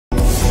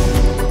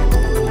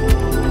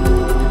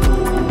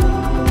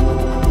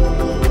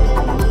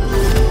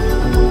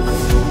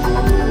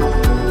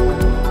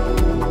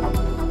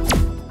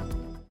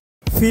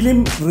Film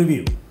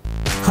review.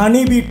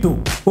 Honeybee 2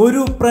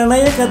 ഒരു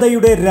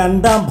പ്രണയകഥയുടെ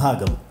രണ്ടാം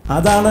ഭാഗം.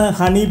 അതാണ്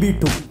ഹണിബി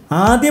 2.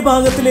 ആദ്യ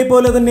ഭാഗത്തിലെ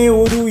പോലെ തന്നെ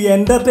ഒരു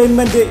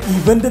എന്റർടൈൻമെന്റ്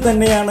ഇവന്റ്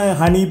തന്നെയാണ്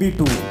ഹണിബി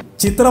 2.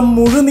 ചിത്രം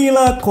മുഴുനീള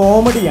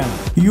കോമഡിയാണ്.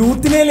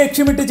 യൂത്തിനെ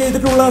ലക്ഷ്യമിട്ട്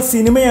ചെയ്തിട്ടുള്ള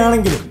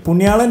സിനിമയാണെങ്കിലും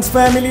പുണ്യാളൻസ്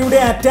ഫാമിലിയുടെ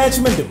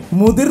അറ്റാച്ച്മെന്റും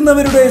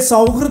മുതിർന്നവരുടെ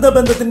സൗഹൃദ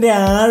ബന്ധത്തിന്റെ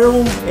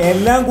ആഴവും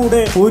എല്ലാം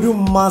കൂടെ ഒരു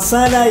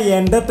മസാല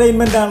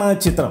എന്റർടൈൻമെന്റ് ആണ്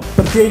ചിത്രം.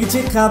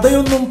 പ്രത്യേകിച്ച്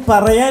കഥയൊന്നും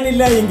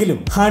പറയാനില്ല എങ്കിലും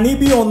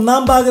ഹണിബി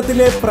ഒന്നാം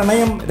ഭാഗത്തിലെ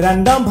പ്രണയം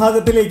രണ്ടാം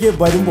ഭാഗത്തിലേക്ക്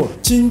വരുമ്പോൾ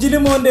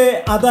ചിഞ്ചിലുമോന്റെ,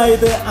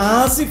 അതായത്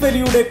ആസിഫ്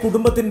അലിയുടെ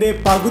കുടുംബത്തിന്റെ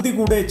പകുതി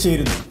കൂടെ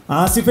ചേരുന്നു.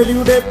 ആസിഫ്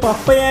അലിയുടെ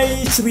പപ്പയായി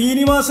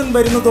ശ്രീനിവാസൻ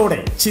വരുന്നതോടെ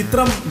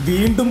ചിത്രം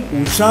വീണ്ടും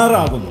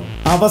ഉഷാറാകുന്നു.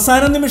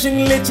 അവസാന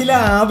നിമിഷങ്ങളിലെ ചില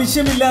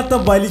ആവശ്യമില്ലാത്ത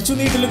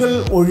വലിച്ചുനീട്ടലുകൾ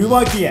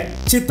ഒഴിവാക്കിയാൽ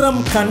ചിത്രം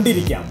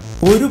കണ്ടിരിക്കാം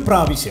ഒരു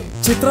പ്രാവശ്യം.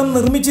 ചിത്രം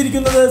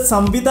നിർമ്മിച്ചിരിക്കുന്നത്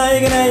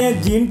സംവിധായകനായ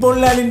ജീൻ പോൾ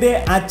ലാലിന്റെ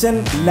അച്ഛൻ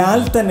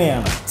ലാൽ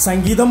തന്നെയാണ്.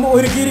 സംഗീതം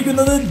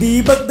ഒരുക്കിയിരിക്കുന്നത്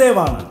ദീപക്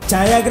ദേവാണ്.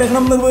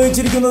 ഛായാഗ്രഹണം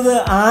നിർവഹിച്ചിരിക്കുന്നത്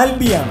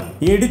ആൽബിയാണ്.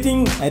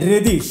 എഡിറ്റിംഗ്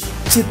രതീഷ്.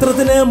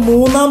 ചിത്രത്തിന്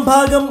മൂന്നാം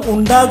ഭാഗം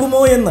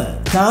ഉണ്ടാകുമോ എന്ന്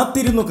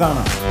കാത്തിരുന്നു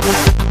കാണാം.